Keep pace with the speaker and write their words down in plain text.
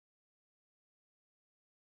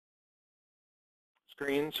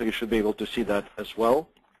screen, so you should be able to see that as well.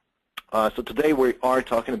 So today we are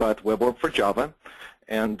talking about WebORB for Java,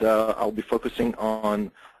 and I'll be focusing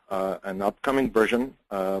on an upcoming version,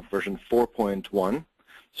 version 4.1.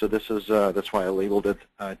 So this is that's why I labeled it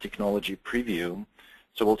Technology Preview.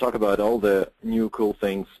 So we'll talk about all the new cool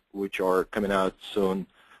things which are coming out soon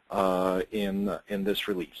in this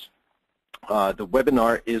release. The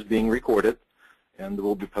webinar is being recorded, and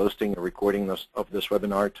we'll be posting a recording of this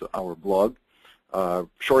webinar to our blog.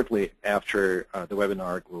 Shortly after the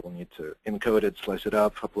webinar, we'll need to encode it, slice it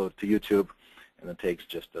up, upload to YouTube, and it takes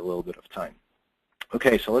just a little bit of time.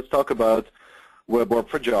 Okay, so let's talk about WebORB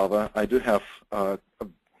for Java. I do have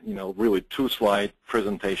really two-slide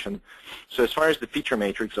presentation. So as far as the feature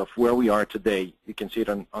matrix of where we are today, you can see it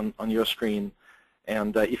on your screen.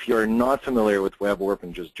 And if you're not familiar with WebORB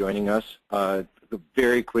and just joining us, the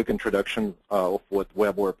very quick introduction of what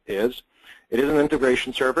WebORB is. It is an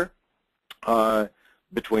integration server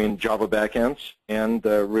between Java backends and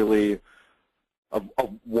really a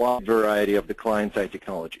wide variety of the client-side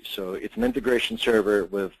technologies. So it's an integration server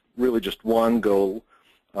with really just one goal,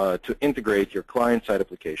 to integrate your client-side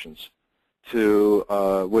applications with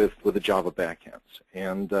the Java backends.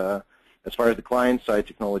 And as far as the client-side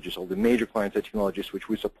technologies, all the major client-side technologies which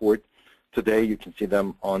we support today, you can see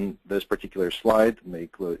them on this particular slide. They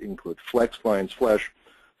include Flex clients, Flash,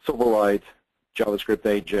 Silverlight, JavaScript,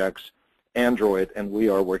 AJAX, Android, and we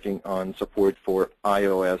are working on support for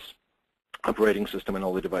iOS operating system and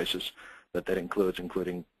all the devices that includes,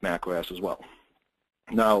 including macOS as well.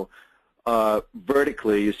 Now,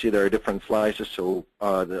 vertically, you see there are different slices. So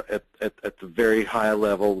at the very high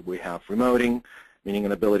level, we have remoting, meaning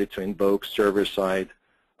an ability to invoke server-side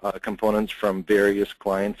components from various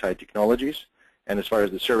client-side technologies. And as far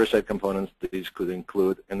as the server-side components, these could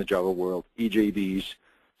include, in the Java world, EJBs,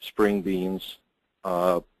 Spring Beans,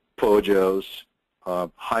 POJOs,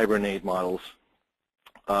 Hibernate models,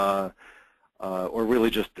 or really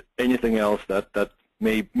just anything else that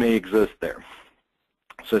may exist there.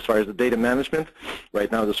 So as far as the data management,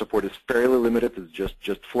 right now the support is fairly limited. It's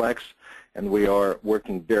just Flex, and we are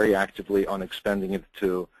working very actively on expanding it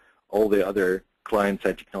to all the other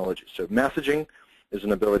client-side technologies. So messaging is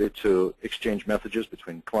an ability to exchange messages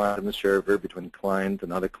between client and the server, between client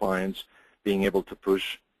and other clients, being able to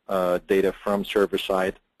push data from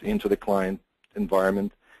server-side into the client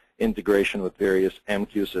environment, integration with various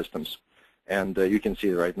MQ systems. And you can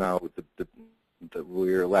see right now with that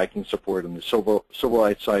we're lacking support on the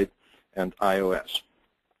Silverlight side and iOS.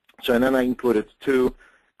 So, and then I included two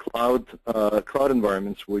cloud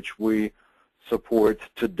environments which we support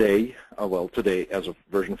today. Today as of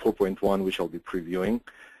version 4.1, which I'll be previewing,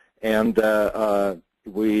 and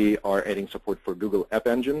we are adding support for Google App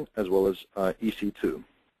Engine as well as EC2.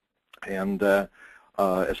 And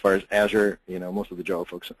as far as Azure, most of the Java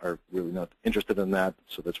folks are really not interested in that,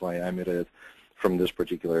 so that's why I omitted it from this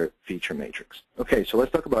particular feature matrix. Okay, so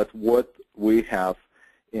let's talk about what we have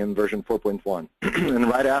in version 4.1. And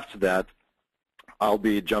right after that, I'll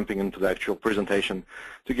be jumping into the actual presentation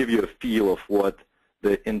to give you a feel of what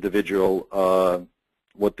the individual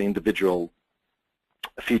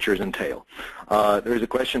features entail. There is a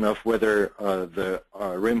question of whether the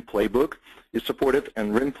RIM playbook is supported,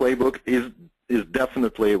 and RIM playbook is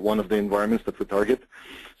definitely one of the environments that we target.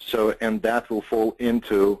 So, and that will fall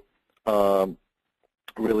into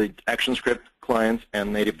really ActionScript clients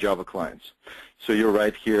and native Java clients. So you're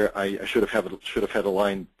right here. I should have had a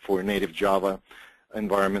line for native Java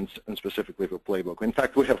environments and specifically for Playbook. In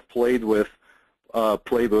fact, we have played with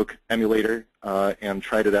Playbook emulator and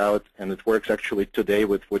tried it out, and it works actually today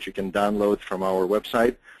with what you can download from our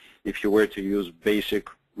website. If you were to use basic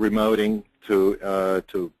remoting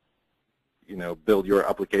to build your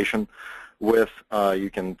application with, you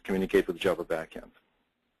can communicate with Java backend.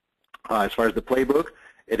 As far as the Playbook,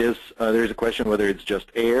 there is a question whether it's just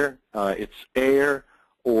Air,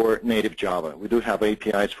 or native Java. We do have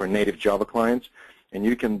APIs for native Java clients, and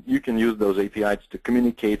you can use those APIs to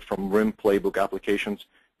communicate from RIM Playbook applications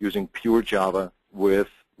using pure Java with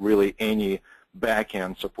really any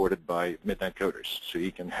backend supported by Midnight Coders. So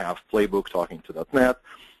you can have Playbook talking to .NET,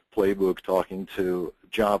 Playbook talking to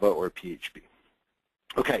Java or PHP.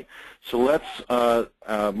 Okay, so let's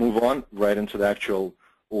move on right into the actual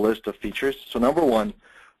list of features. So number one,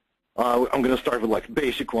 I'm going to start with like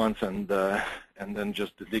basic ones and then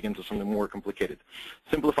just dig into something more complicated.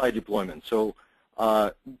 Simplified deployment. So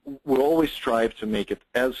we'll always strive to make it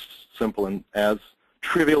as simple and as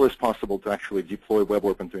trivial as possible to actually deploy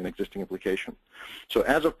WebORB into an existing application. So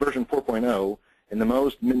as of version 4.0, in the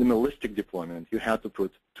most minimalistic deployment, you had to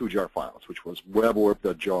put two jar files, which was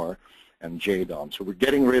WebORB.jar and JDOM. So we're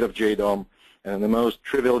getting rid of JDOM And in the most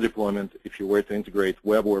trivial deployment, if you were to integrate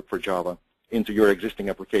WebORB for Java into your existing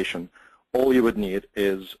application, all you would need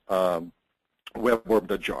is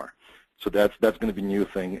WebORB.jar. So that's going to be a new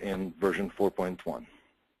thing in version 4.1.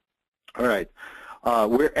 All right,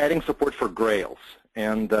 we're adding support for Grails,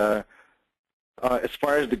 and as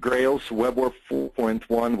far as the Grails, WebORB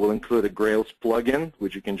 4.1 will include a Grails plugin,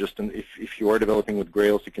 which you can just, if you are developing with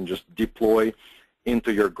Grails, you can just deploy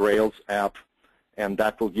into your Grails app, and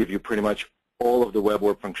that will give you pretty much all of the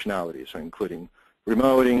WebORB functionality, so including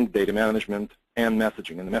remoting, data management, and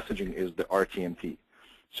messaging. And the messaging is the RTMP.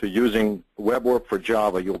 So using WebORB for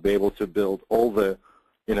Java, you'll be able to build all the,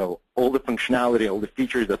 all the functionality, all the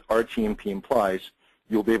features that RTMP implies.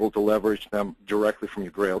 You'll be able to leverage them directly from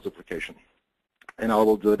your Grails application. And I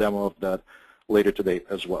will do a demo of that later today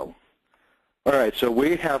as well. All right, so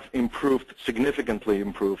we have significantly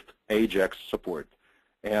improved AJAX support.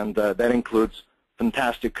 And that includes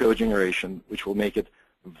fantastic code generation, which will make it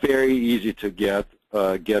very easy to get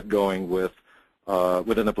going with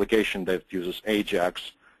an application that uses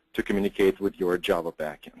AJAX to communicate with your Java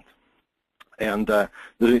backend. And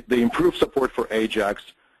the improved support for AJAX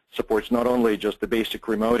supports not only just the basic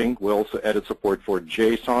remoting, we also added support for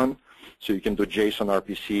JSON, so you can do JSON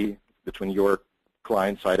RPC between your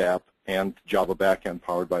client-side app and Java backend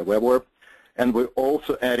powered by WebORB. And we're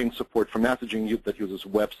also adding support for messaging that uses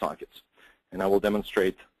WebSockets. And I will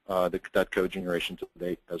demonstrate that code generation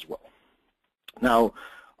today as well. Now,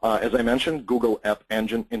 as I mentioned, Google App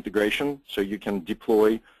Engine integration, so you can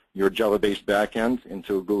deploy your Java-based backend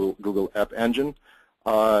into Google App Engine.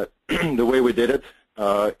 The way we did it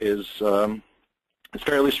is it's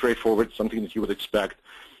fairly straightforward, something that you would expect.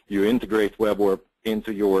 You integrate WebORB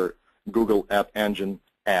into your Google App Engine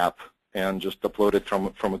app and just upload it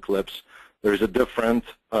from Eclipse. There's a different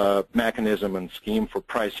mechanism and scheme for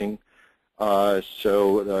pricing,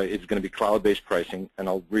 so it's going to be cloud-based pricing, and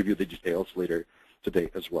I'll review the details later today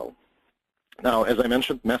as well. Now, as I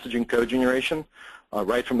mentioned, messaging code generation,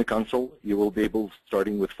 right from the console, you will be able,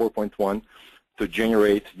 starting with 4.1, to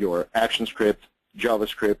generate your ActionScript,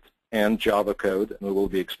 JavaScript, and Java code, and we will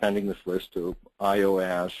be expanding this list to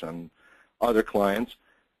iOS and other clients.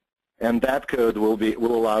 And that code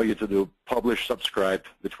will allow you to do publish, subscribe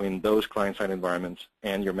between those client-side environments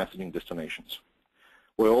and your messaging destinations.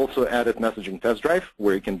 We also added messaging test drive,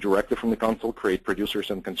 where you can directly from the console create producers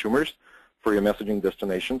and consumers for your messaging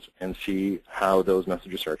destinations and see how those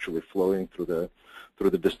messages are actually flowing through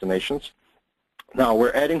the destinations. Now,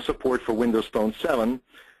 we're adding support for Windows Phone 7,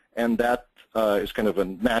 and that is kind of a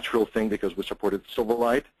natural thing because we supported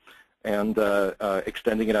Silverlight, and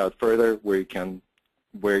extending it out further where you can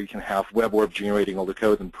have WebORB generating all the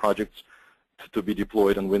code and projects to be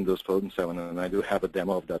deployed on Windows Phone 7, and I do have a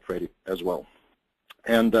demo of that ready as well.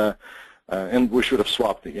 And we should have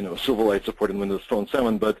swapped, Silverlight support in Windows Phone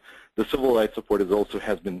 7, but the Silverlight support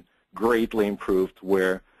has been greatly improved,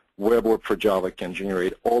 where WebORB for Java can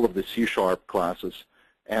generate all of the C# classes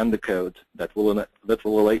and the code that will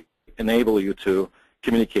enable you to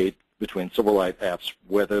communicate between Silverlight apps,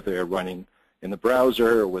 whether they're running in the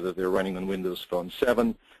browser or whether they're running on Windows Phone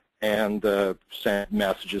 7, and send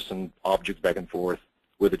messages and objects back and forth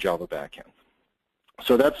with the Java backend.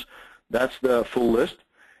 So that's the full list.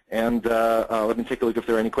 And let me take a look if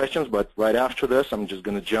there are any questions, but right after this, I'm just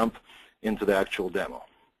going to jump into the actual demo.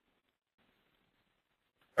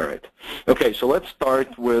 All right. Okay, so let's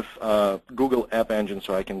start with Google App Engine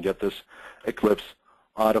so I can get this Eclipse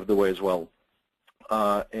out of the way as well.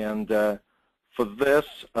 For this,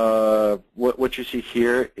 what you see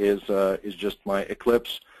here is just my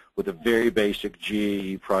Eclipse with a very basic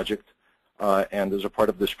GAE project. And as a part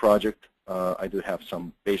of this project, I do have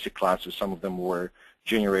some basic classes. Some of them were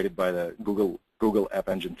generated by the Google App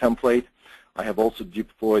Engine template. I have also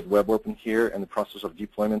deployed WebORB in here, and the process of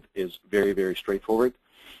deployment is very, very straightforward.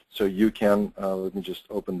 So you can, let me just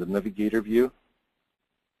open the Navigator view.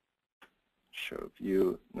 Show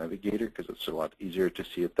view Navigator, because it's a lot easier to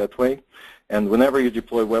see it that way. And whenever you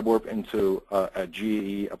deploy WebORB into a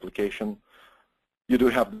GAE application, you do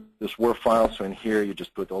have this WORB file. So in here, you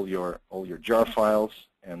just put all your jar files,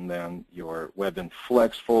 and then your Web and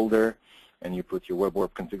Flex folder, and you put your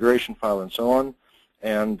WebORB configuration file and so on.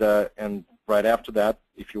 And right after that,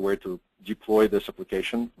 if you were to deploy this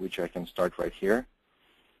application, which I can start right here,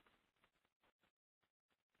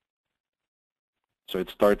 so it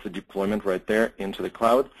starts the deployment right there into the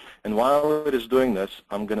cloud. And while it is doing this,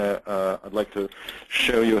 I'd like to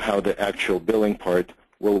show you how the actual billing part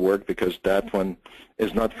will work, because that one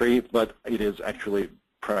is not free, but it is actually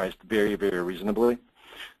priced very, very reasonably.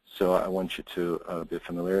 So I want you to be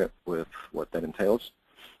familiar with what that entails.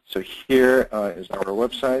 So here is our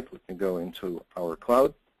website. We can go into our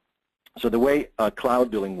cloud. So the way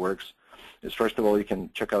cloud billing works is, first of all, you can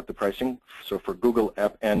check out the pricing. So for Google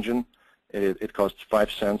App Engine, it costs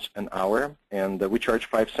 5 cents an hour, and we charge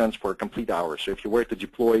 5 cents for a complete hour. So if you were to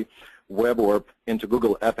deploy WebORB into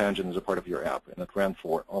Google App Engine as a part of your app, and it ran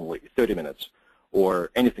for only 30 minutes,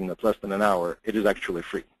 or anything that's less than an hour, it is actually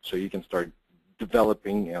free. So you can start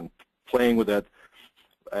developing and playing with it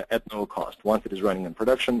at no cost. Once it is running in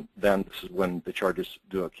production, then this is when the charges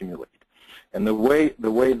do accumulate. And the way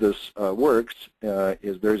this works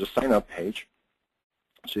is there is a sign-up page.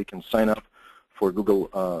 So you can sign up for Google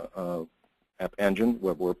App Engine,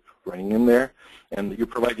 WebORB running in there, and you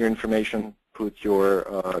provide your information, put your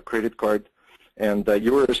credit card, and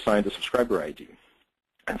you are assigned a subscriber ID.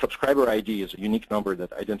 And subscriber ID is a unique number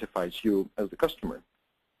that identifies you as the customer.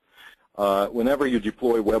 Whenever you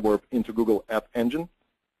deploy WebORB into Google App Engine,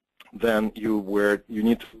 then you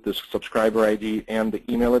need this subscriber ID and the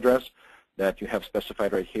email address that you have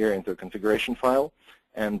specified right here into a configuration file,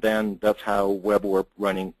 and then that's how WebORB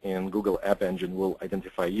running in Google App Engine will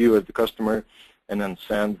identify you as the customer and then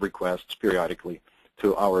send requests periodically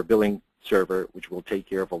to our billing server, which will take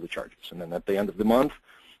care of all the charges. And then at the end of the month,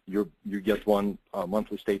 you get one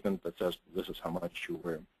monthly statement that says this is how much you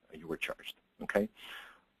were charged. Okay.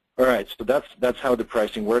 All right. So that's how the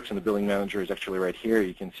pricing works, and the billing manager is actually right here.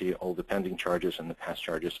 You can see all the pending charges and the past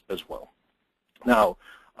charges as well. Now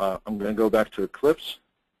I'm going to go back to Eclipse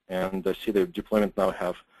and see the deployment now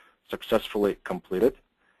have successfully completed.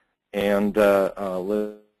 And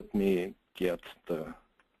let me get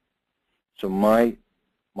so my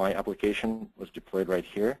application was deployed right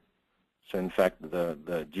here. So in fact,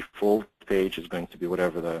 the default page is going to be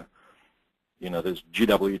whatever there's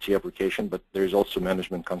GWT application, but there's also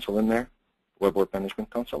Management Console in there, WebORB Management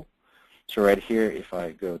Console. So right here, if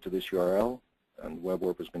I go to this URL, and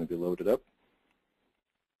WebORB is going to be loaded up,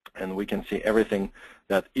 and we can see everything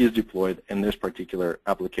that is deployed in this particular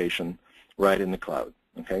application right in the cloud.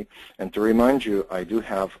 Okay. And to remind you, I do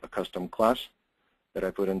have a custom class that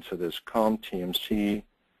I put into this COM-TMC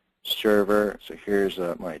server. So here's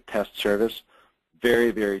my test service.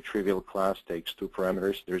 Very, very trivial class, takes 2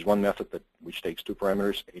 parameters. There's one method which takes 2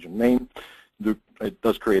 parameters, agent name. It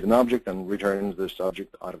does create an object and returns this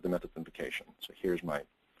object out of the method invocation. So here's my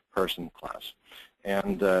person class.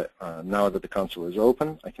 And now that the console is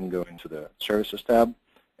open, I can go into the Services tab,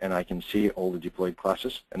 and I can see all the deployed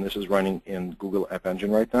classes. And this is running in Google App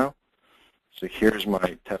Engine right now. So here's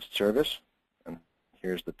my test service, and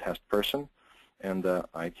here's the test person. And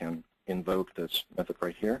I can invoke this method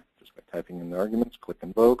right here just by typing in the arguments, click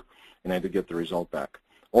invoke, and I do get the result back.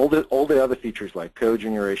 All the other features like code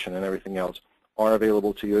generation and everything else are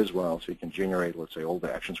available to you as well. So you can generate, let's say, all the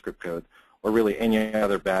ActionScript code, or really any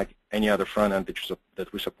other front end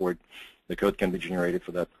that we support. The code can be generated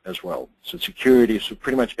for that as well. So security, so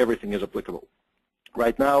pretty much everything is applicable.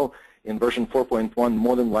 Right now, in version 4.1,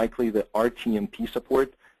 more than likely the RTMP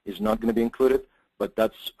support is not going to be included, but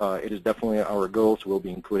it is definitely our goal. So we'll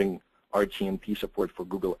be including RTMP support for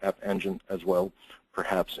Google App Engine as well,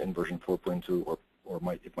 perhaps in version 4.2, or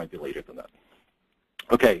it might be later than that.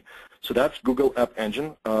 Okay, so that's Google App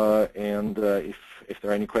Engine, and if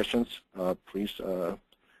there are any questions, please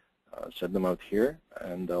send them out here,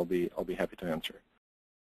 and I'll be happy to answer.